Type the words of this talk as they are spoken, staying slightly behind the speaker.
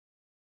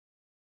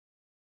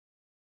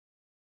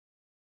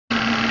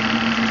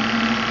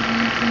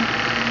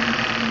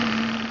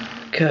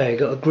Okay,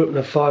 got a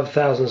Graupner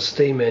 5000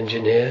 steam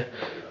engine here.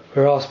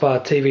 We're asked by a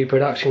TV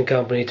production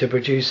company to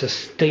produce a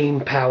steam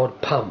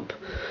powered pump.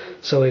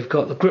 So we've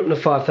got the Graupner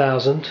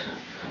 5000,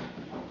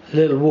 a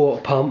little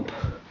water pump,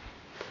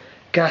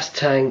 gas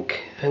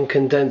tank and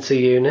condenser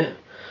unit,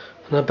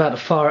 and I'm about to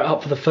fire it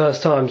up for the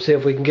first time, see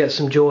if we can get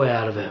some joy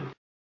out of it.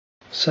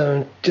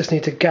 So just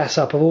need to gas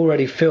up. I've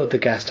already filled the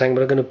gas tank,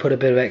 but I'm going to put a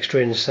bit of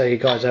extra in to show you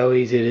guys how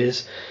easy it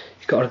is.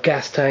 You've got a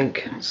gas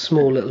tank,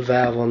 small little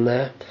valve on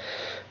there.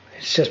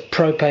 It's just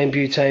propane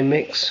butane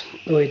mix.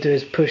 All you do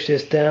is push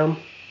this down,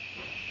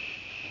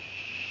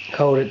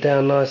 hold it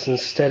down nice and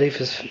steady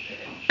for a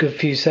good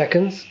few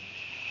seconds.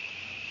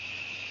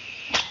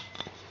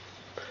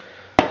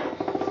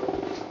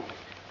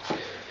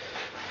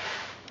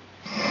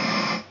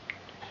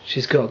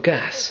 She's got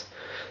gas.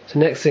 So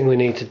next thing we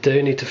need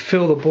to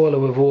fill the boiler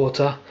with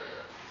water,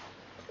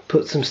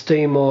 put some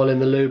steam oil in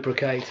the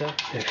lubricator,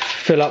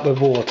 fill up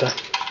with water.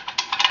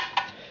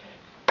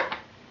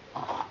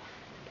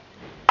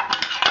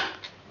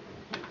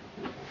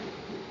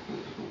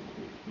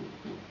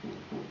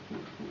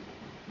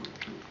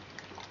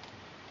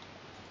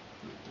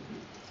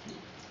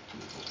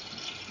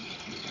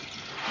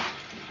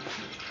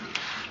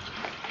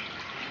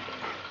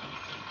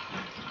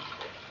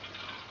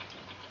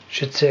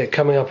 Should see it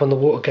coming up on the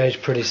water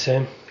gauge pretty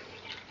soon.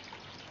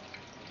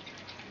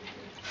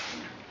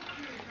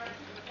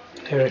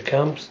 Here it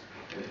comes.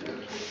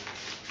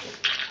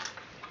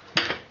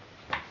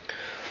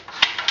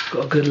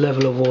 Got a good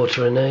level of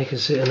water in there, you can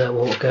see it in that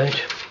water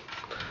gauge.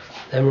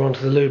 Then we're on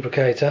to the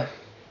lubricator.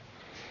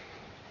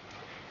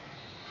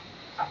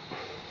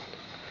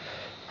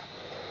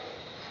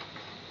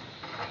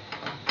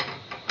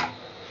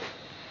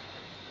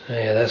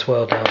 Yeah, that's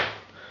well done.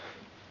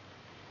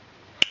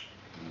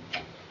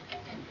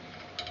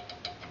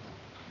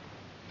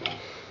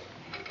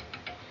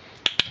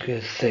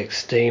 Good thick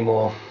steam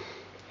oil.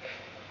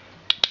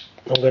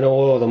 I'm going to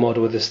oil the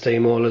model with the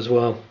steam oil as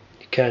well.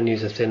 You can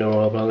use a thinner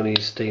oil, but I'm going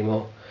to use steam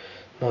oil.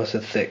 Nice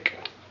and thick.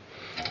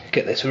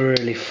 Get this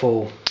really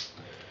full.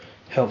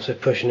 Helps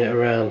with pushing it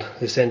around.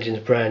 This engine's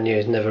brand new,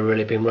 it's never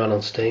really been run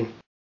on steam.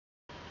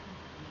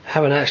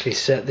 Haven't actually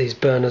set these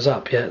burners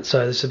up yet,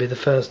 so this will be the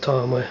first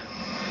time we'll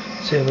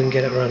see if we can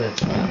get it running.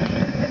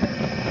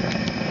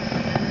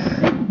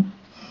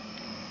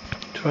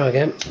 Try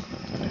again.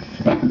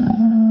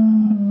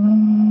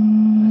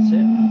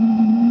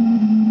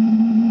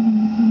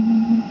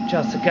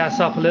 Adjust the gas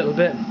up a little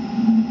bit,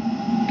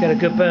 get a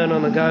good burn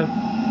on the go.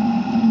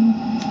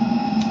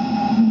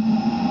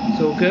 It's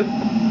all good.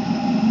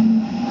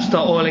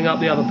 Start oiling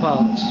up the other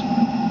parts. So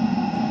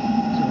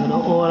I'm going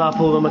to oil up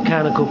all the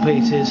mechanical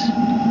pieces,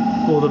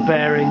 all the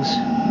bearings,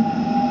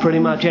 pretty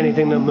much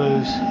anything that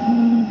moves.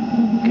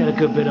 Get a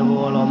good bit of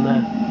oil on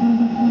there.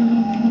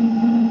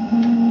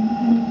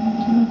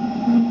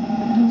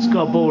 It's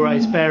got ball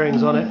race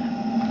bearings on it.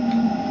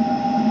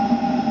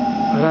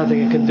 I don't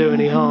think it can do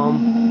any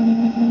harm.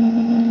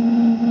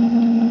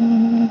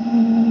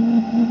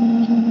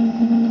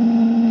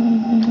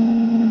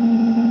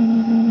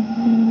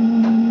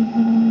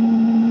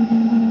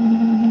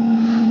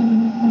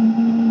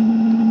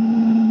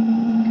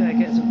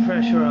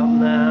 Pressure up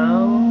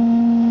now.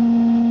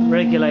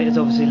 Regulator's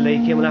obviously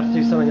leaking, we'll have to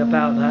do something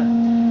about that.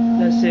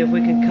 Let's see if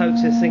we can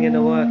coax this thing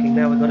into working.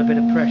 Now we've got a bit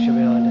of pressure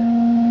behind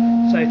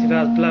it. Safety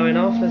valve's blowing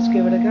off, let's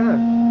give it a go.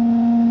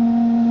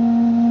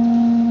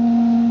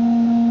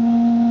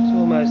 It's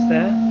almost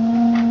there.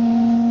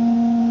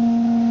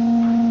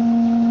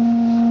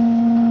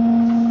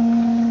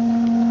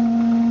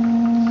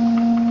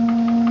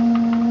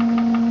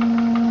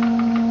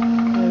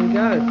 There we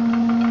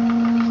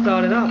go.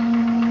 Start it up.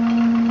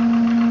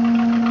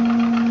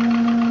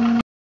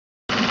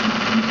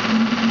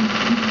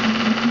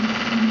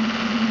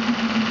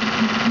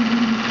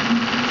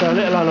 So a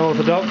little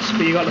unorthodox,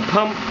 but you've got the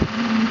pump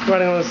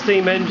running on a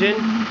steam engine,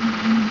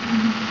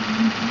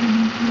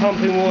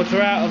 pumping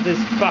water out of this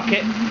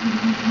bucket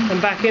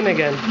and back in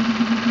again.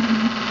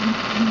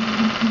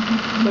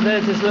 But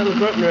there's this little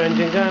Graupner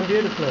engine going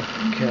beautifully.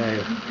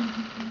 Okay,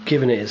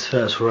 giving it its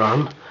first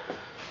run.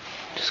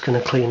 Just going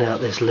to clean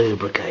out this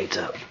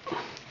lubricator.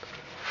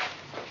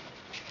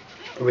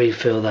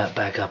 Refill that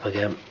back up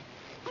again.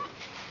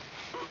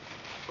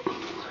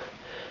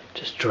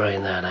 Just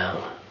drain that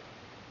out.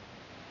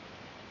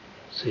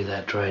 See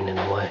that draining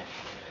away.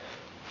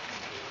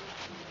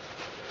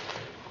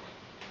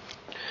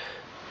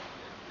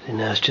 See,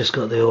 now it's just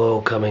got the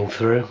oil coming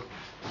through.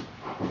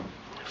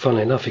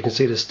 Funnily enough, you can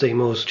see the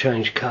steam oil's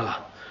changed colour.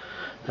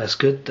 That's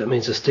good, that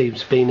means the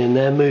steam's been in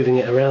there, moving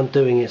it around,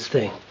 doing its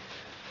thing.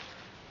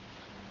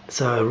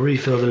 So I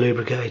refill the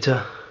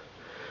lubricator.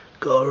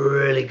 Got a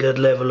really good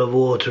level of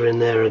water in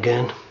there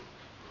again.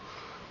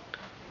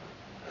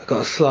 I've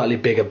got a slightly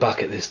bigger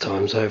bucket this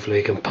time, so hopefully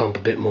we can pump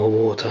a bit more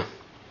water.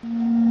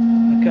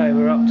 Okay,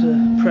 we're up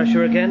to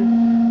pressure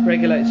again.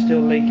 Regulator's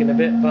still leaking a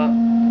bit, but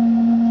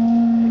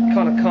it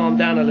kind of calmed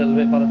down a little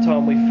bit by the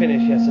time we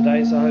finished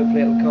yesterday, so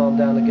hopefully it'll calm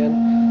down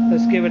again.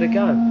 Let's give it a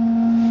go.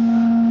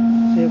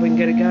 See if we can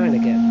get it going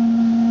again.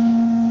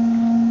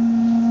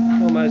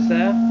 almost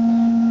there. A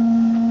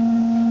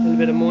little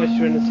bit of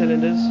moisture in the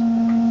cylinders.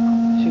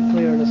 Should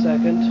clear in a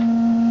second.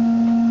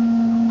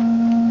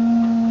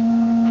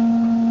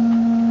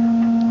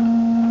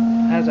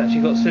 Has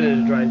actually got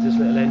cylinder drains, this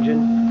little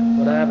engine,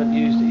 but I haven't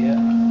used it yet.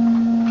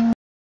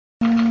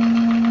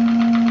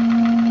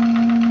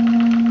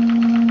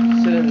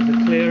 Cylinders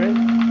are clearing.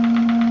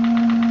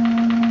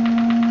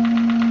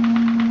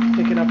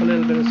 Picking up a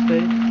little bit of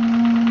speed.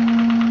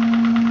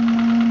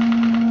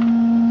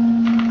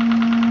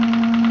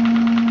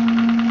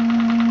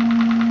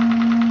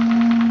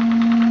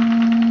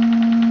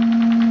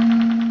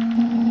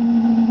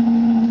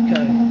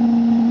 Okay,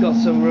 got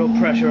some real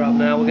pressure up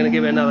now. We're going to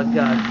give it another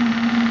go.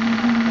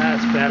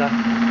 That's better.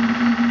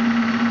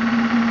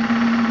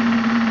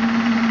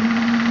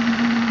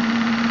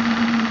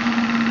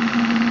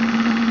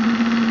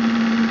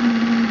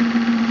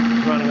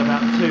 It's running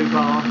about 2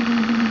 bar.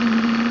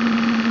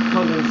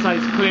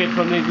 Condensate's cleared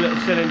from these little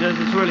cylinders.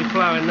 It's really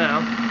flowing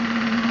now.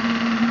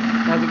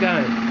 How's it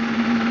going?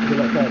 Good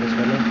luck there, this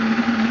one now.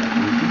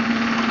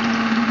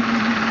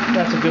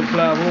 That's a good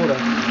flow of water.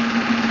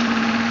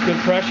 Good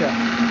pressure.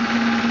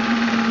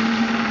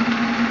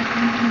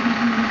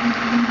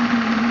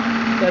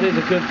 That is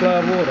a good flow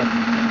of water.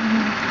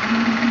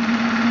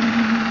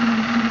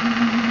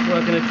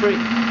 Working a treat.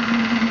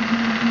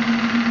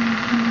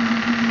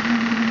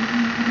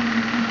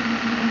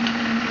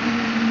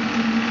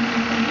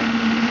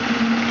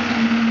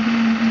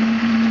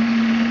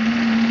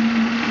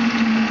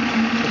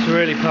 It's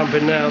really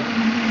pumping now.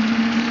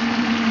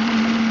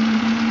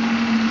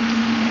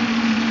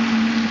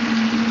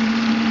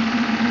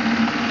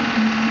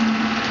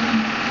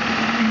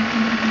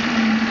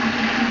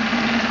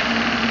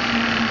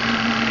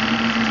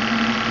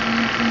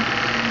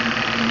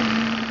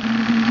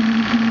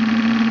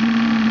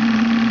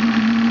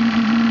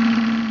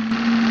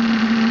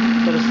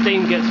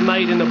 Steam gets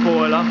made in the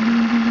boiler,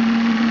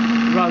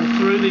 runs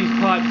through these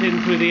pipes in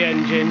through the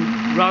engine,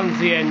 runs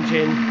the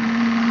engine,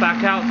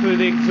 back out through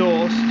the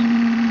exhaust,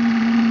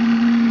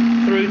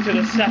 through to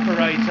the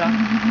separator,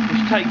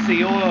 which takes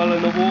the oil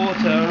and the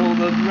water and all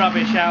the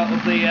rubbish out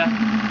of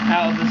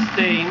the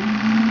steam.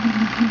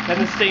 Then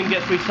the steam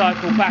gets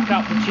recycled back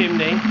up the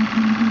chimney.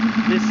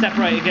 This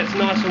separator gets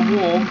nice and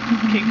warm,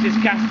 keeps this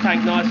gas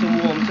tank nice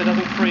and warm so it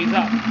doesn't freeze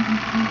up.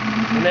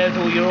 And there's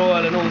all your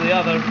oil and all the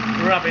other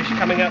rubbish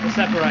coming out the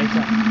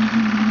separator.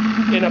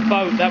 In a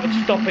boat, that would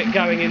stop it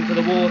going into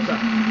the water.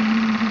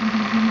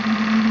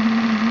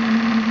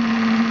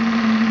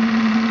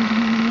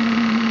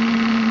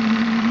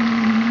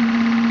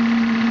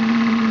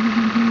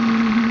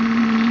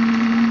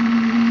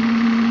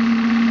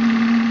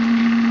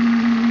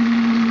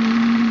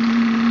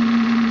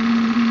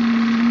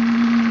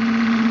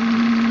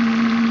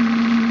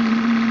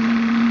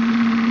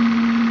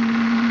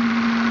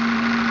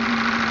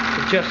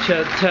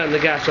 Just turn the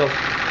gas off.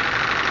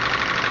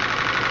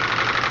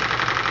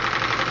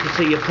 You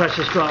see your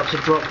pressure starts to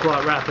drop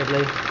quite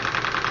rapidly.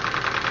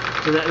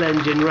 So that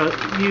engine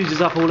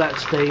uses up all that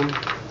steam.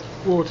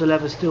 Water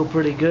level's still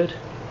pretty good.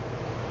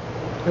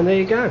 And there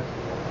you go.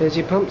 There's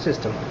your pump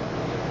system.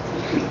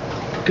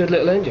 Good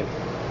little engine.